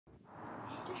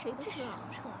这谁的车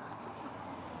啊？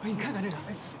哎，你看看这个，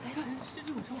哎，这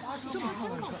有什么花车？真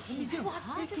够气！哇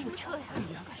塞，这什么车呀？哎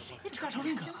呀，谁的加长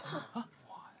林肯啊？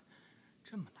哇，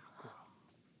这么大个！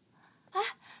哎，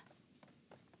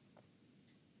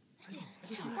这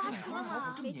是花车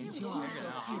吗？这么年轻啊！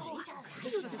谁家的？这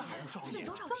有钱，这得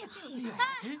多少钱？哎，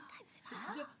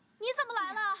你怎么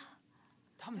来了？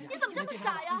你怎么这么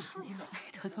傻呀？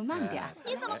彤彤慢点。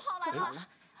你怎么跑来了？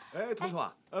哎，彤彤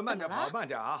啊，慢点跑，慢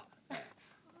点啊！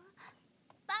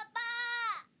爸爸。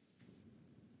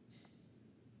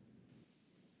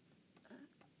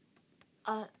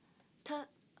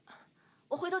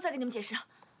我回头再跟你们解释。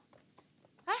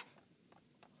哎，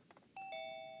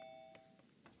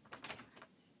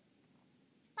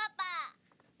爸爸。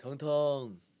彤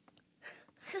彤，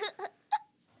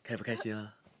开不开心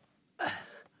啊？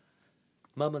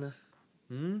妈妈呢？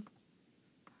嗯？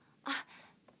啊，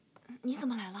你怎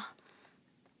么来了？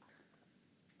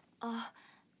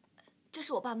这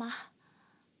是我爸妈。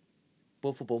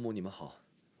伯父伯母，你们好，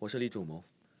我是李仲谋，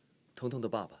彤彤的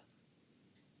爸爸。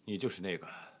你就是那个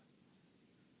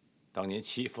当年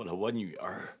欺负了我女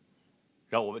儿，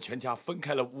让我们全家分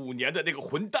开了5年的那个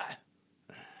混蛋。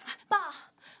爸，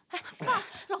爸，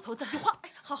老头子，有话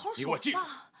好好说。你给我记住，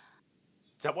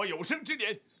在我有生之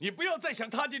年，你不要再想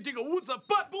踏进这个屋子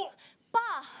半步。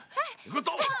爸，哎，你给我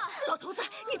走！老头子，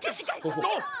你这是干什么？走！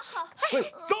喂，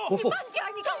走！伯父，慢点，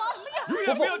你干什么呀？永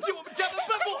远不要进我们家门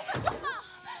半步。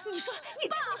你说你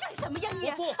这是干什么呀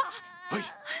你？伯父，哎，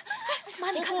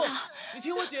妈，你看看他。你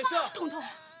听我解释。彤彤，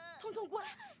彤彤乖，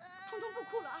彤彤不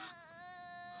哭了啊！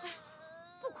哎，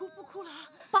不哭了啊！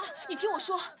爸，你听我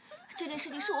说，这件事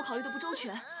情是我考虑的不周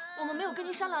全，我们没有跟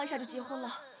您商量一下就结婚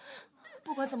了。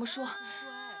不管怎么说，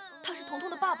他是彤彤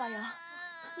的爸爸呀，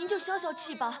您就消消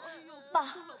气吧，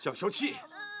爸。消气？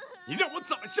你让我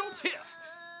怎么消气啊？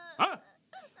啊！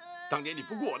当年你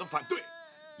不顾我的反对，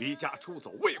离家出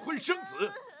走，未婚生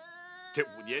子，这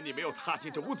5年你没有踏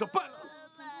进这屋子半步。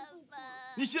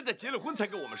你现在结了婚才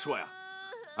跟我们说呀？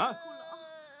啊？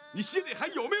你心里还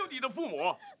有没有你的父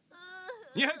母？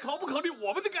你还考不考虑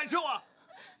我们的感受啊？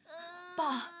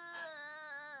爸，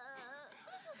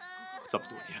这么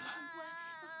多年了，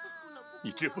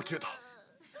你知不知道，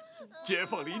街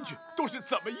坊邻居都是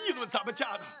怎么议论咱们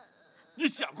家的？你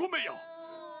想过没有？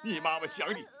你妈妈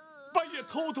想你，半夜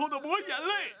偷偷的抹眼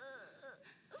泪，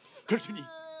可是你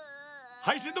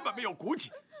还是那么没有骨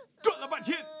气，转了半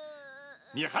天。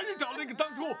你还是找那个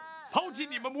当初抛弃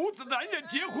你们母子的男人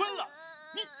结婚了，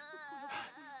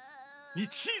你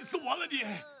气死我了你！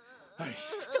哎，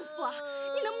政府啊，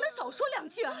你能不能少说2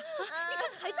句啊？你看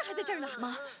看孩子还在这儿呢。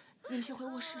妈，你们先回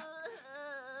卧室。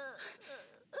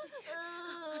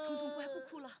彤彤乖，不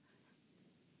哭了。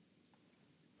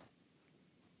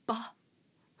爸，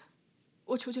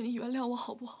我求求你原谅我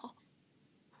好不好？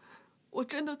我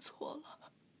真的错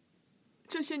了，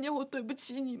这些年我对不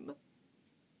起你们。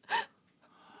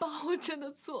爸，我真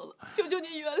的错了，求求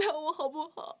你原谅我好不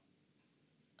好？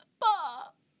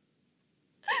爸，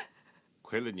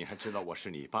亏了你还知道我是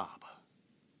你爸爸，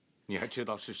你还知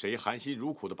道是谁含辛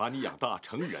茹苦的把你养大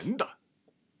成人的。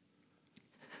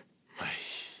哎，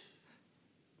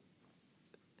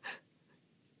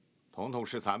彤彤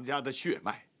是咱们家的血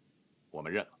脉，我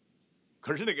们认了。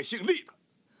可是那个姓厉的，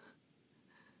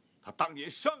他当年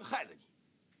伤害了你，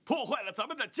破坏了咱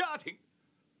们的家庭，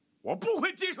我不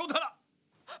会接受他的。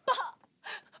爸，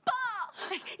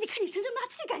哎，你看你生这么大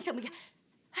气干什么呀？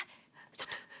哎，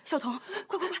小彤，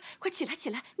快起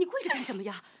来！你跪着干什么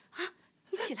呀？啊，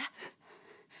你起来！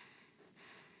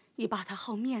你爸他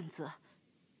好面子，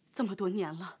这么多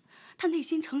年了，他内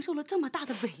心承受了这么大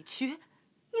的委屈，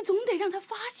你总得让他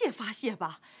发泄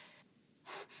吧。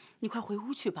你快回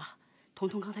屋去吧，彤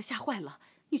彤刚才吓坏了，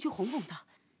你去哄哄他。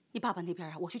你爸爸那边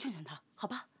啊，我去劝劝他，好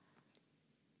吧？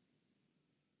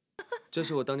这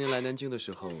是我当年来南京的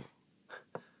时候，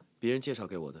别人介绍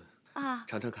给我的啊，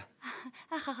尝尝看。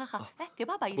啊，好，哎，给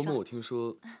爸爸一伯母，勺。我听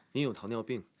说您有糖尿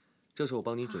病，这是我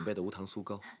帮您准备的无糖酥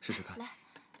糕，试试看。来，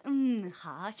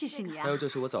好，谢谢你啊。还有，这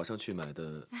是我早上去买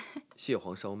的蟹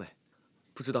黄烧麦，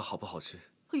不知道好不好吃。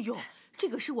哎呦，这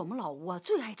个是我们老吴啊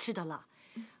最爱吃的了。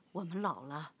我们老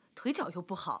了，腿脚又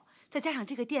不好，再加上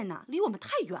这个店呢离我们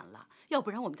太远了，要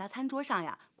不然我们家餐桌上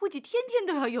呀，估计天天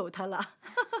都要有它了。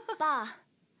爸，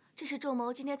这是仲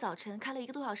谋今天早晨开了1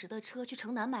个多小时的车去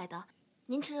城南买的，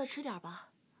您吃着吃点吧。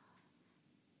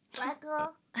乖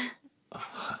哥，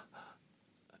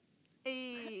哎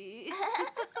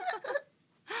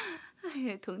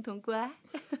呀，彤彤乖。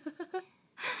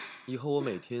以后我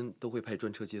每天都会派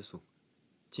专车接送，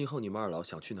今后你们2老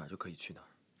想去哪儿就可以去哪儿。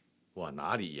我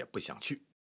哪里也不想去，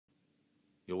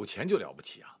有钱就了不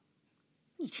起啊！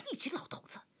你这老头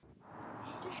子，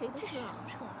这谁的车啊？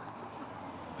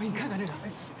哎，你看看这个，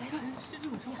哎，看是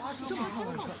六乘八车，这么好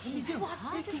的车，真没见过。哇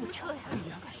塞，这什么车呀？哎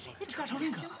呀，谁的加长林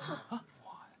肯啊？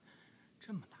哇，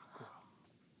这么大个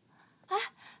啊！哎，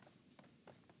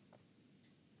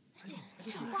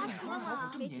这花车吗？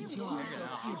这么年轻啊，人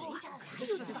啊！这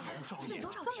又咋了？这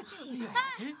多少钱？哎，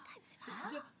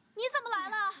你怎么来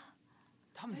了？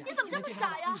你怎么这么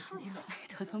傻呀？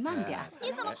彤彤慢点。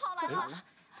你怎么跑来了？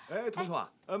哎，彤彤啊，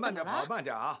慢点跑，慢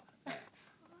点啊！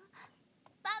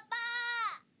爸爸，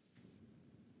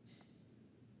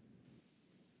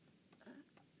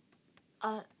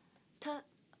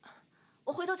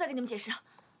我回头再跟你们解释。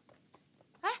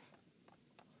哎，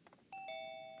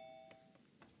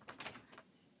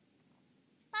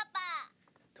爸爸，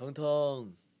彤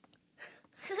彤，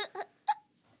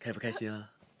开不开心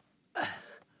啊？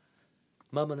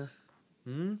妈妈呢？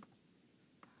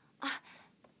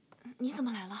你怎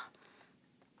么来了？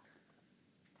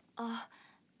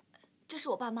这是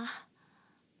我爸妈。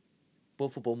伯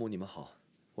父伯母，你们好，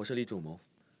我是李主谋，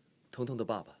彤彤的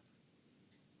爸爸。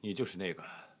你就是那个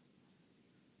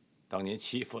当年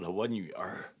欺负了我女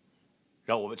儿，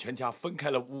让我们全家分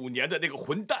开了5年的那个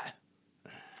混蛋。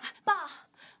爸，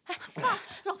哎，爸，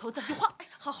老头子，有话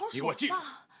好好说。你给我记住，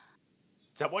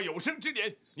在我有生之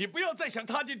年，你不要再想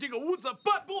踏进这个屋子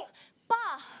半步。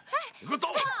爸，你给我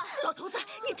走！老头子，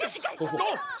你这是干什么？走！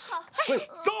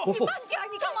走！伯父，慢点，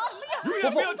你干嘛呀？永远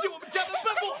不要进我们家门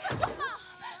半步！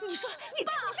你说你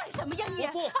这是干什么呀你？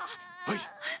伯父，哎，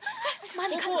妈，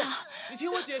你看他。你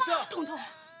听我解释。彤彤，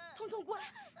彤彤乖，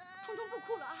彤彤不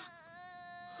哭了啊！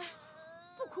哎，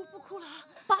不哭了啊！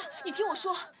爸，你听我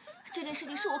说，这件事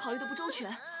情是我考虑的不周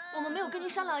全，我们没有跟您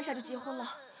商量一下就结婚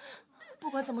了。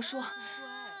不管怎么说，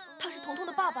他是彤彤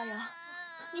的爸爸呀，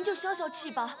您就消消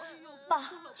气吧，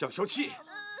爸。消气？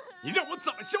你让我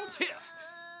怎么消气啊？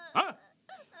啊！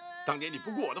当年你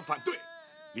不顾我的反对，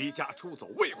离家出走，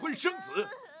未婚生子，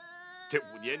这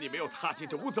5年你没有踏进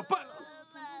这屋子半步。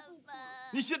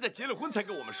你现在结了婚才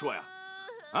跟我们说呀？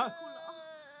啊！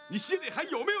你心里还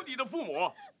有没有你的父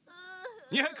母？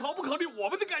你还考不考虑我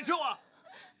们的感受啊？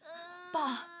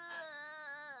爸，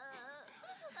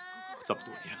这么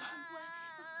多年了，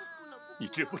你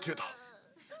知不知道，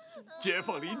街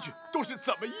坊邻居都是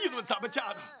怎么议论咱们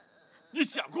家的？你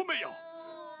想过没有？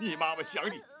你妈妈想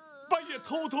你，半夜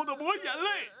偷偷的抹眼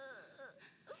泪。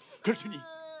可是你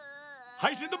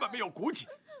还是那么没有骨气，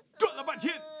转了半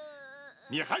天，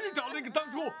你还是找那个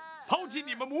当初抛弃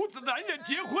你们母子的男人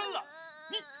结婚了。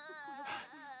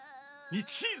你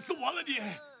气死我了你！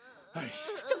哎，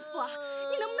政府啊，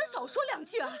你能不能少说2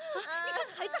句啊？你看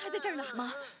孩子还在这儿呢。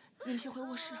妈，你们先回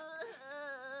卧室。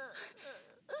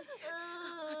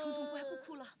彤彤乖，不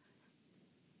哭了。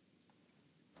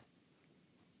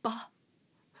爸，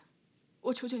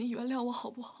我求求你原谅我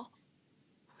好不好？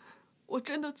我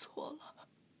真的错了，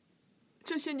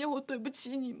这些年我对不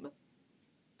起你们。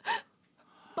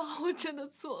爸，我真的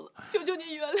错了，求求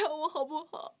你原谅我好不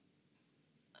好？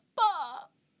爸，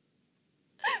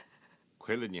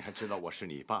亏了你还知道我是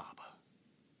你爸爸，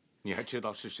你还知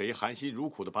道是谁含辛茹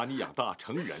苦的把你养大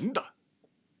成人的。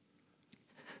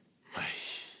哎，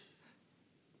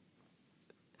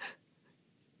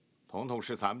彤彤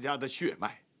是咱们家的血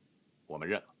脉，我们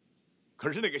认了。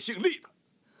可是那个姓厉的，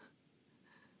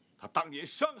他当年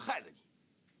伤害了你，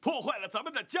破坏了咱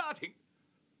们的家庭，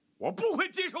我不会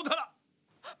接受他的。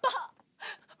爸，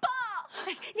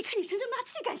哎，你看你生这么大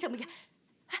气干什么呀？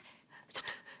哎，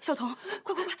小彤，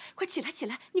快起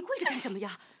来！你跪着干什么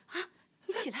呀？啊，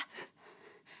你起来！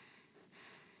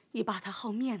你爸他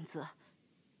好面子，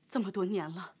这么多年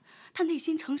了，他内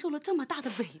心承受了这么大的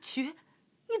委屈，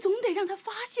你总得让他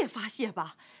发泄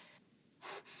吧。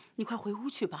你快回屋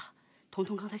去吧，彤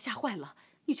彤刚才吓坏了，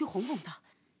你去哄哄他。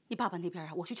你爸爸那边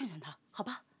啊，我去劝劝他，好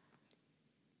吧？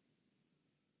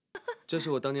这是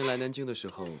我当年来南京的时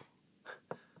候，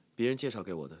别人介绍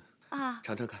给我的啊，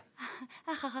尝尝看。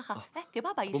啊，好，哎，给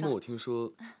爸爸一伯母，双。我听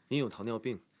说您有糖尿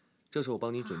病，这是我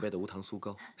帮您准备的无糖酥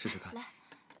糕，试试看。来，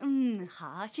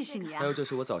好，谢谢你啊。还有，这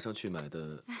是我早上去买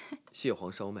的蟹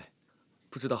黄烧麦，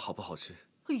不知道好不好吃。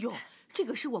哎呦，这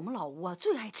个是我们老吴啊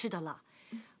最爱吃的了。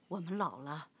我们老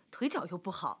了，腿脚又不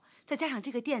好，再加上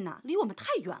这个店呢离我们太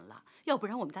远了，要不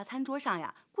然我们家餐桌上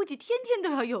呀，估计天天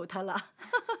都要有它了。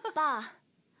爸，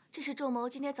这是仲谋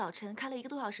今天早晨开了1个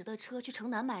多小时的车去城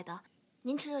南买的，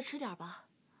您吃着吃点吧。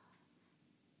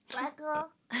歪哥，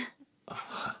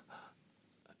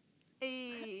哎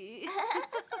呀，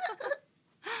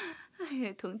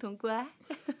彤彤乖。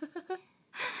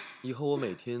以后我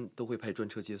每天都会派专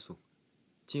车接送，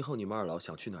今后你们2老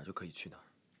想去哪儿就可以去哪儿。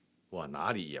我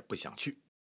哪里也不想去，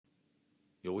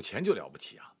有钱就了不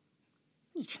起啊！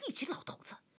你这老头子，